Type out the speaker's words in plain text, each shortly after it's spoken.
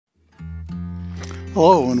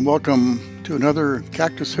Hello and welcome to another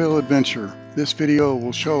Cactus Hill adventure. This video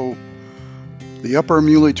will show the upper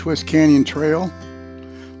Muley Twist Canyon Trail,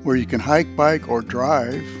 where you can hike, bike, or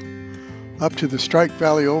drive up to the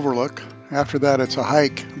Valley Overlook. After that, it's a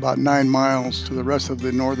hike about 9 miles to the rest of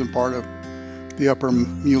the northern part of the upper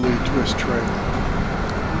Muley Twist Trail.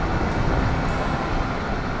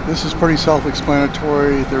 This is pretty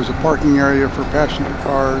self-explanatory. There's a parking area for passenger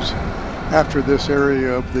cars. After this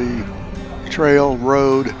area of the trail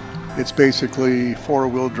road, it's basically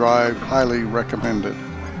four-wheel drive, highly recommended.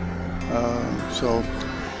 So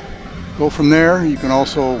go from there. You can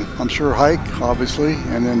also, I'm sure, hike, obviously,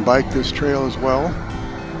 and then bike this trail as well.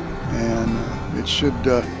 And it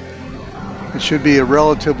should be a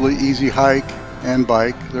relatively easy hike and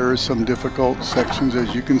bike. There is some difficult sections,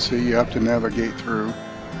 as you can see, you have to navigate through.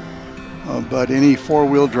 But any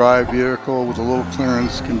four-wheel drive vehicle with a little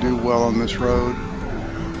clearance can do well on this road.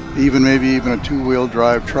 Maybe even a two-wheel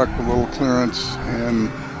drive truck with a little clearance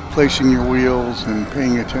and placing your wheels and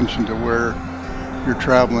paying attention to where you're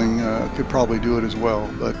traveling could probably do it as well.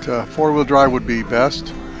 But four-wheel drive would be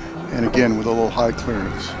best, and again with a little high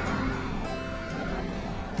clearance.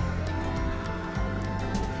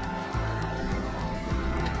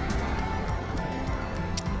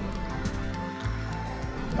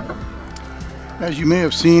 As you may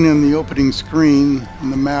have seen in the opening screen in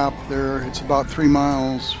the map there, it's about 3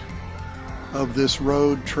 miles of this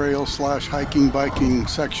road trail slash hiking biking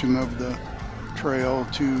section of the trail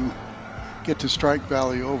to get to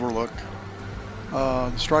Valley Overlook.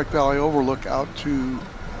 The Valley Overlook out to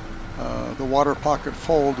the Waterpocket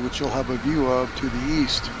Fold, which you'll have a view of to the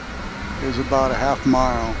east, is about a half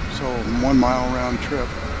mile, so 1 mile round trip.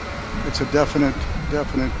 It's a definite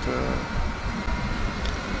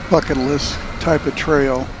bucket list type of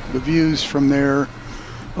trail. The views from there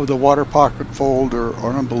of the Waterpocket Fold are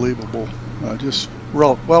unbelievable. Just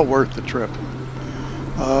well worth the trip.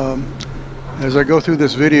 As I go through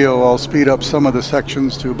this video, I'll speed up some of the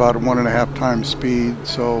sections to about 1.5 times speed.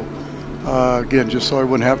 So again, just so I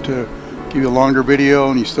wouldn't have to give you a longer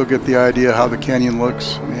video and you still get the idea how the canyon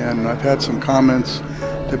looks. And I've had some comments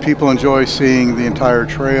that people enjoy seeing the entire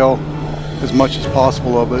trail, as much as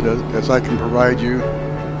possible of it as I can provide you.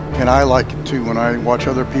 And I like it too. When I watch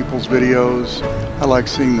other people's videos, I like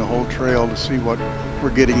seeing the whole trail to see what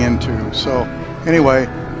we're getting into. So anyway,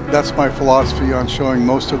 that's my philosophy on showing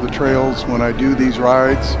most of the trails when I do these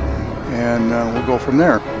rides, and we'll go from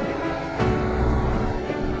there.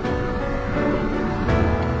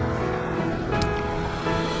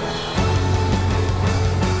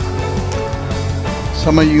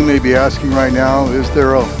 Some of you may be asking right now, is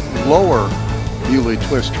there a lower Muley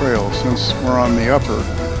Twist Trail since we're on the upper?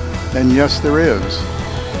 And yes, there is.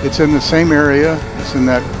 It's in the same area. It's in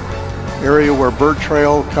that area where Burr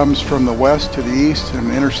Trail comes from the west to the east and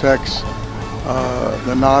intersects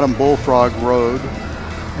the Navajo and Bullfrog Road.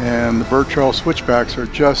 And the Burr Trail switchbacks are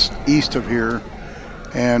just east of here.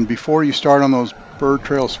 And before you start on those Burr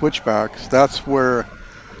Trail switchbacks, that's where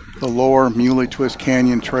the lower Muley Twist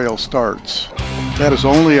Canyon Trail starts. That is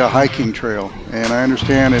only a hiking trail, and I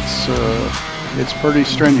understand it's pretty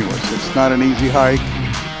strenuous. It's not an easy hike.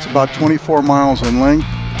 It's about 24 miles in length,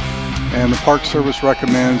 and the Park Service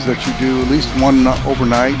recommends that you do at least one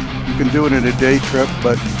overnight. You can do it in a day trip,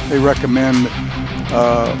 but they recommend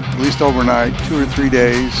at least overnight, 2 or 3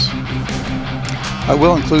 days. I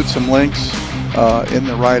will include some links in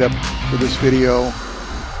the write-up for this video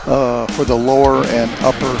for the lower and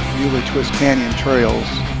upper Muley Twist Canyon trails.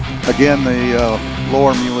 Again, the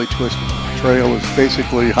lower Muley Twist Trail is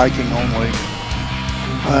basically hiking only.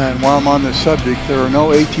 And while I'm on this subject, there are no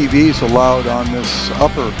ATVs allowed on this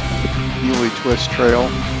upper Muley Twist Trail.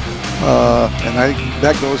 And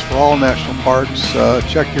that goes for all national parks.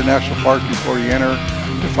 Check your national park before you enter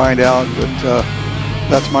to find out, but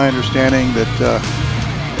that's my understanding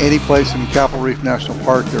that any place in Capitol Reef National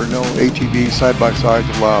Park, there are no ATVs side-by-sides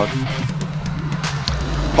allowed.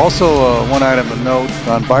 Also, one item of note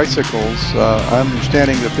on bicycles, I'm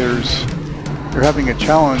understanding that they're having a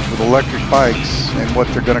challenge with electric bikes and what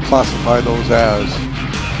they're going to classify those as.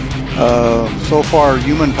 So far,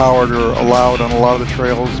 human-powered are allowed on a lot of the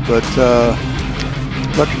trails, but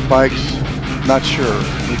electric bikes, not sure.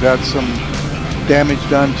 We've had some damage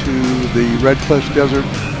done to the Red Cliff Desert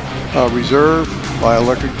Reserve by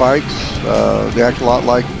electric bikes. They act a lot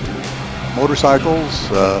like motorcycles,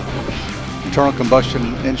 internal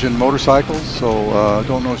combustion engine motorcycles, so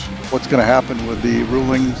don't know what's going to happen with the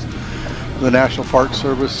rulings of the National Park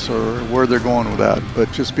Service or where they're going with that.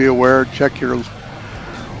 But just be aware, check your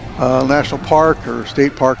national park or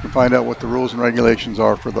state park and find out what the rules and regulations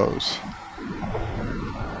are for those.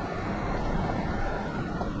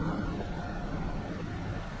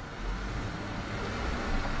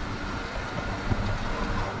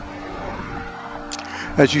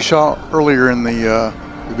 As you saw earlier in the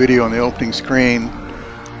video on the opening screen,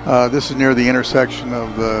 this is near the intersection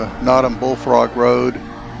of the Navajo and Bullfrog Road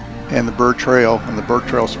and the Burr Trail and the Burr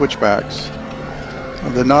Trail switchbacks.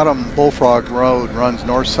 The Navajo and Bullfrog Road runs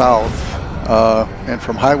north-south, and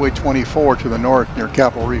from Highway 24 to the north near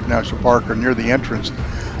Capitol Reef National Park, or near the entrance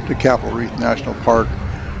to Capitol Reef National Park,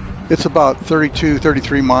 it's about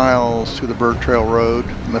 33 miles to the Burr Trail Road,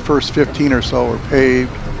 and the first 15 or so are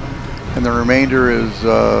paved, and the remainder is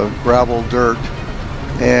gravel dirt,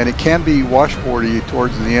 and it can be washboardy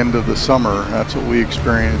towards the end of the summer. That's what we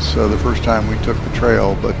experienced the first time we took the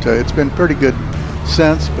trail, but it's been pretty good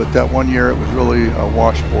since, but that one year it was really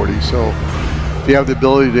washboardy. So if you have the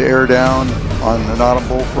ability to air down on the Navajo and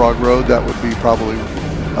Bullfrog Road, that would be probably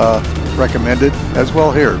recommended, as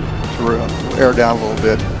well here to air down a little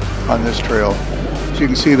bit on this trail. So you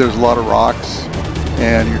can see there's a lot of rocks,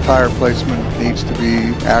 and your tire placement needs to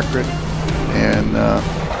be accurate, and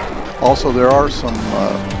also there are some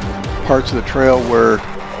parts of the trail where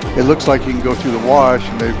it looks like you can go through the wash,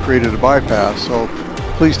 and they've created a bypass, so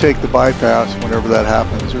please take the bypass whenever that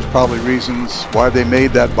happens. There's probably reasons why they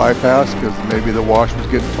made that bypass, because maybe the wash was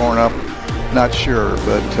getting torn up, not sure,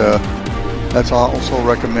 but that's also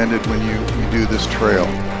recommended when you do this trail.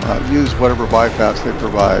 Use whatever bypass they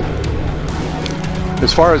provide.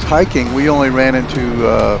 As far as hiking, we only ran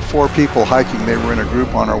into 4 people hiking. They were in a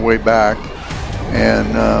group on our way back, and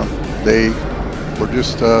they were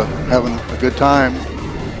just having a good time.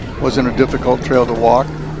 Wasn't a difficult trail to walk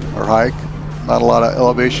or hike. Not a lot of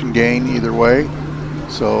elevation gain either way.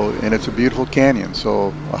 So, and it's a beautiful canyon, so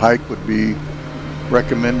a hike would be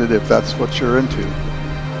recommended if that's what you're into.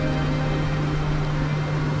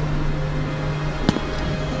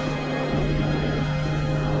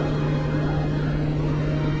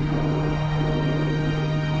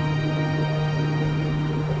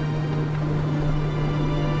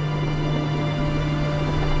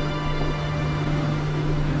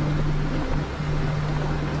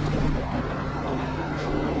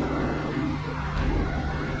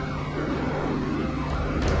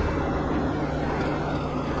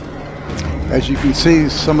 As you can see,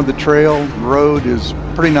 some of the trail road is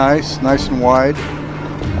pretty nice and wide,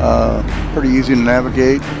 pretty easy to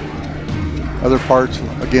navigate. Other parts,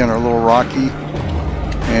 again, are a little rocky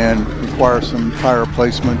and require some tire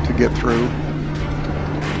placement to get through.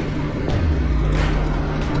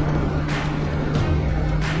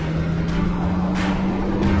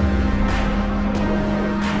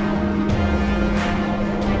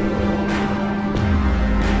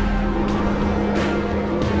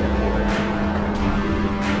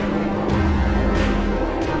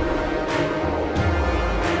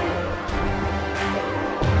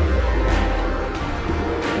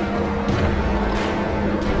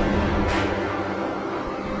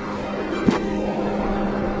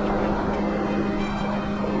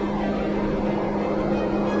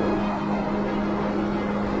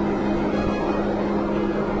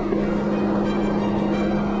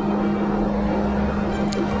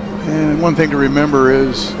 And one thing to remember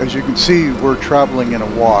is, as you can see, we're traveling in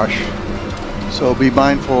a wash. So be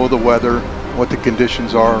mindful of the weather, what the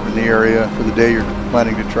conditions are in the area for the day you're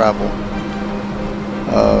planning to travel.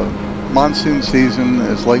 Monsoon season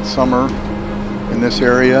is late summer in this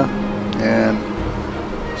area, and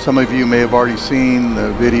some of you may have already seen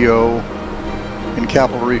the video in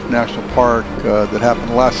Capitol Reef National Park that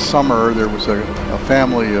happened last summer. There was a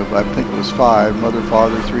family of, I think it was 5, mother,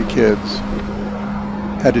 father, 3 kids,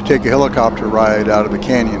 had to take a helicopter ride out of the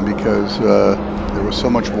canyon because there was so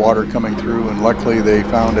much water coming through, and luckily they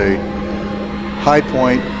found a high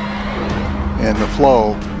point in the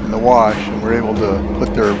flow in the wash and were able to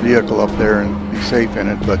put their vehicle up there and be safe in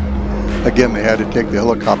it. But again, they had to take the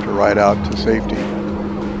helicopter ride out to safety.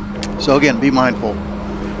 So again, be mindful.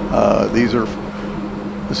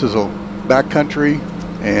 This is a backcountry,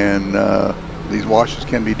 and these washes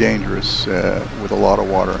can be dangerous with a lot of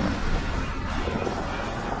water in them.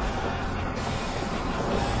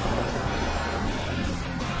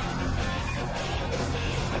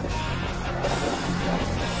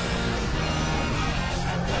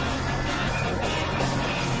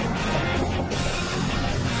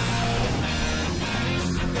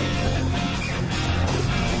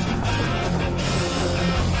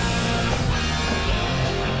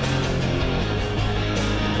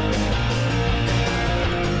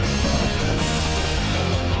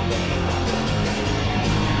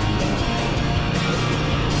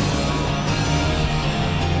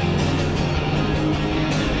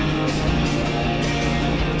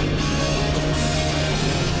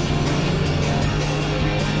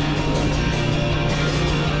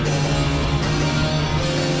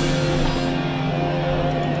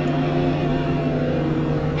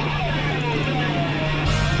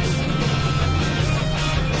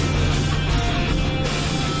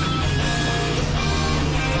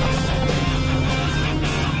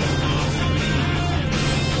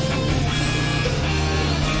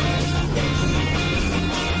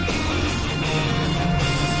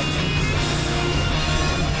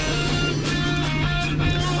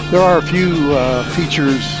 There are a few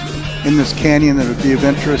features in this canyon that would be of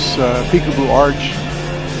interest. Peekaboo Arch,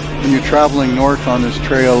 when you're traveling north on this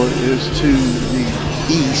trail, is to the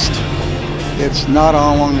east. It's not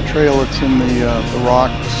all along the trail, it's in the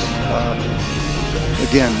rocks.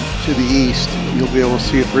 Again, to the east. You'll be able to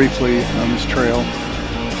see it briefly on this trail.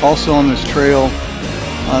 Also on this trail,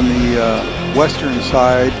 on the western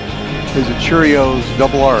side, is a Cheerios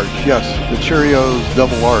double arch. Yes, the Cheerios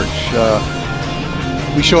double arch.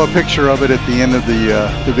 We show a picture of it at the end of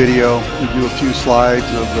the video. We do a few slides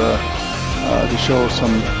of to show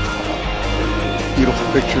some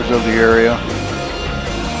beautiful pictures of the area.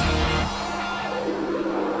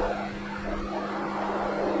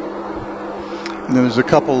 And then there's a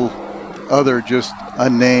couple other just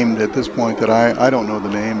unnamed at this point that I don't know the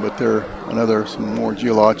name, but they're some more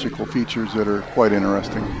geological features that are quite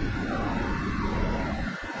interesting.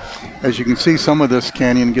 As you can see, some of this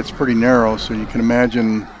canyon gets pretty narrow, so you can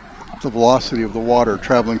imagine the velocity of the water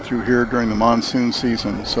traveling through here during the monsoon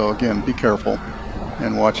season. So again, be careful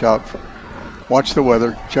and watch out. Watch the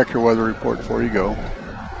weather, check your weather report before you go.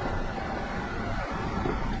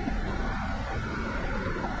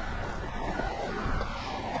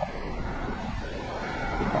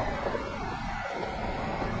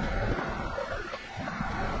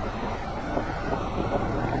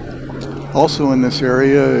 Also in this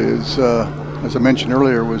area is, as I mentioned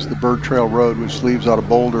earlier, was the Burr Trail Road, which leaves out of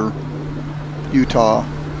Boulder, Utah.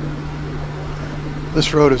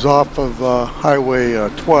 This road is off of Highway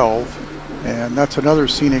 12, and that's another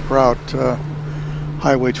scenic route,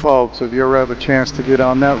 Highway 12. So if you ever have a chance to get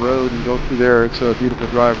on that road and go through there, it's a beautiful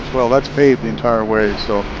drive as well. That's paved the entire way,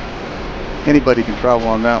 so anybody can travel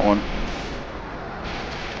on that one.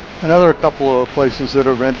 Another couple of places that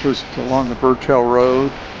are of interest along the Burr Trail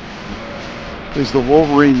Road is the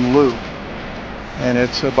Wolverine Loop, and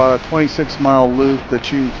it's about a 26-mile loop that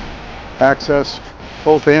you access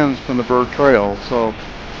both ends from the Burr Trail. So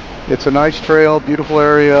it's a nice trail, beautiful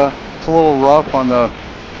area. It's a little rough on the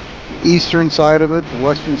eastern side of it. The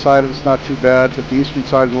western side of it's not too bad, but the eastern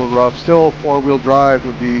side is a little rough. Still, four-wheel drive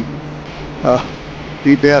would be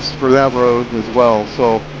best for that road as well.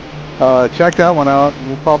 So check that one out.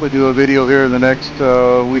 We'll probably do a video here in the next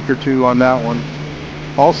week or two on that one.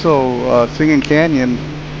 Also, Singing Canyon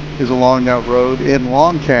is along that road in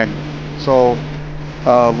Long Canyon. So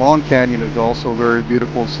Long Canyon is also a very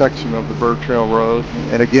beautiful section of the Burr Trail Road.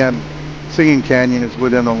 And again, Singing Canyon is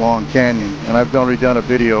within the Long Canyon. And I've already done a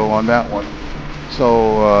video on that one.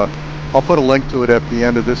 So I'll put a link to it at the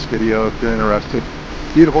end of this video if you're interested.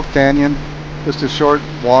 Beautiful canyon, just a short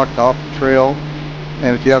walk off the trail.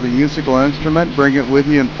 And if you have a musical instrument, bring it with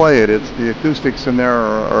you and play it. The acoustics in there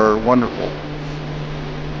are wonderful.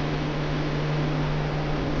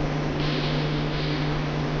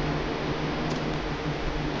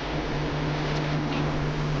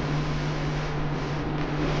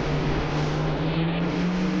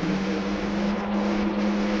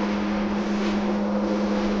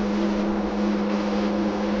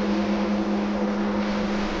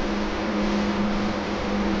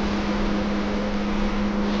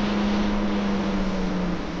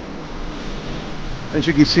 As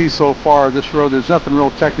you can see so far, this road, there's nothing real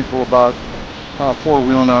technical about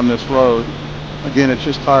four-wheeling on this road. Again, it's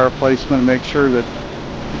just tire placement. Make sure that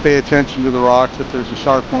you pay attention to the rocks if there's a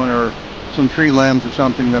sharp one or some tree limbs or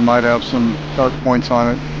something that might have some sharp points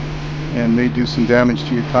on it and may do some damage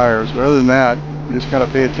to your tires. But other than that, you just got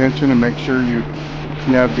to pay attention and make sure you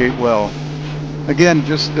navigate well. Again,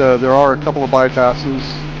 just there are a couple of bypasses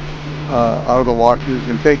out of the walk. You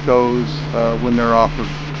can take those when they're offered.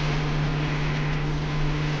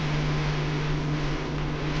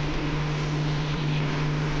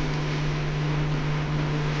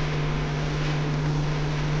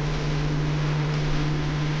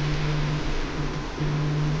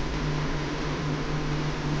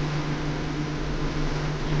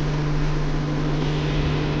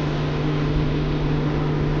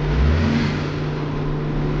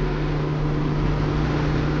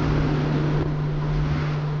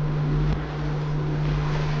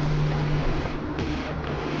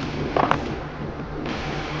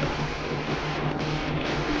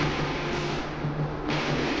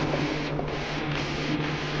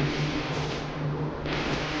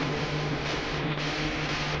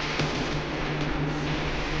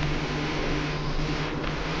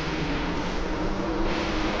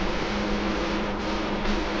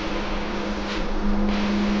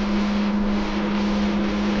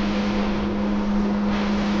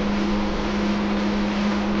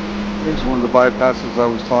 Here's one of the bypasses I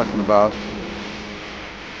was talking about.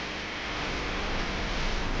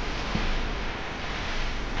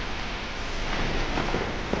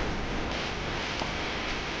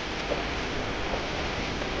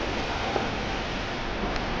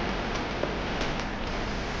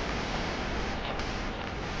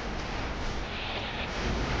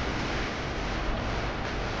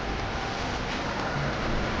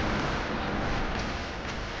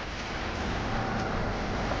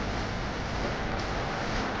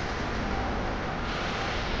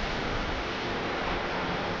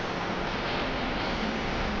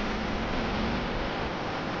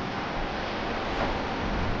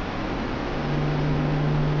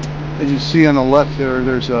 As you see on the left there,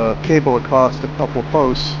 there's a cable across a couple of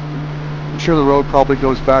posts. I'm sure the road probably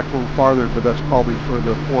goes back a little farther, but that's probably for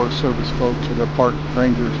the Forest Service folks or the park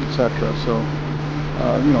rangers, etc. So,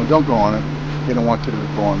 you know, don't go on it. They don't want you to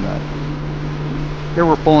go on that. Here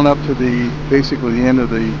we're pulling up to basically the end of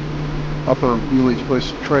the upper Muley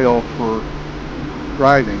Twist Trail for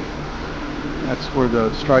driving. That's where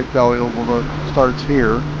the Strike Valley Overlook starts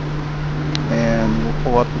here, and we'll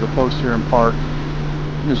pull up to the post here and park.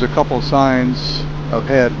 There's a couple of signs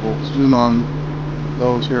ahead. We'll zoom on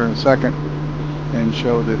those here in a second and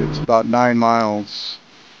show that it's about 9 miles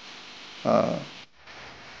to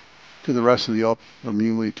the rest of the upper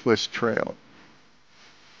Muley Twist Trail.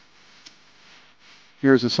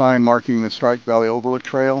 Here's a sign marking the Strike Valley Overlook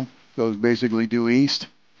Trail. Goes basically due east.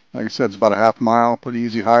 Like I said, it's about a half mile, pretty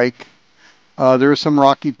easy hike. There are some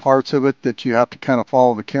rocky parts of it that you have to kind of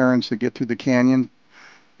follow the cairns to get through the canyon.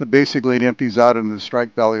 But basically it empties out into the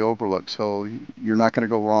Strike Valley Overlook, so you're not going to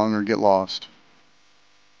go wrong or get lost.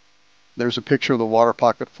 There's a picture of the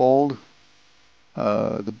Waterpocket Fold.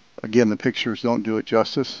 Again, the pictures don't do it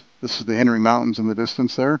justice. This is the Henry Mountains in the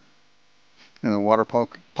distance there. And the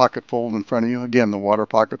Waterpocket Fold in front of you. Again, the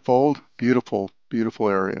Waterpocket Fold. Beautiful, beautiful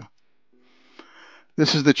area.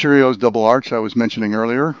 This is the Cheerios Double Arch I was mentioning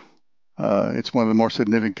earlier. It's one of the more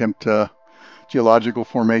significant geological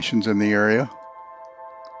formations in the area.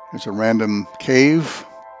 There's a random cave.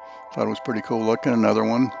 Thought it was pretty cool looking. Another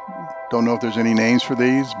one. Don't know if there's any names for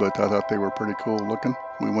these, but I thought they were pretty cool looking.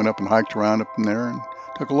 We went up and hiked around up in there and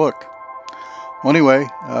took a look. Well, anyway,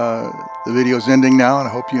 the video's ending now, and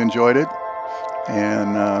I hope you enjoyed it.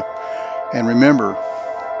 And remember,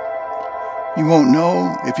 you won't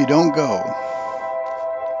know if you don't go.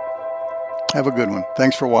 Have a good one.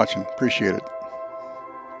 Thanks for watching. Appreciate it.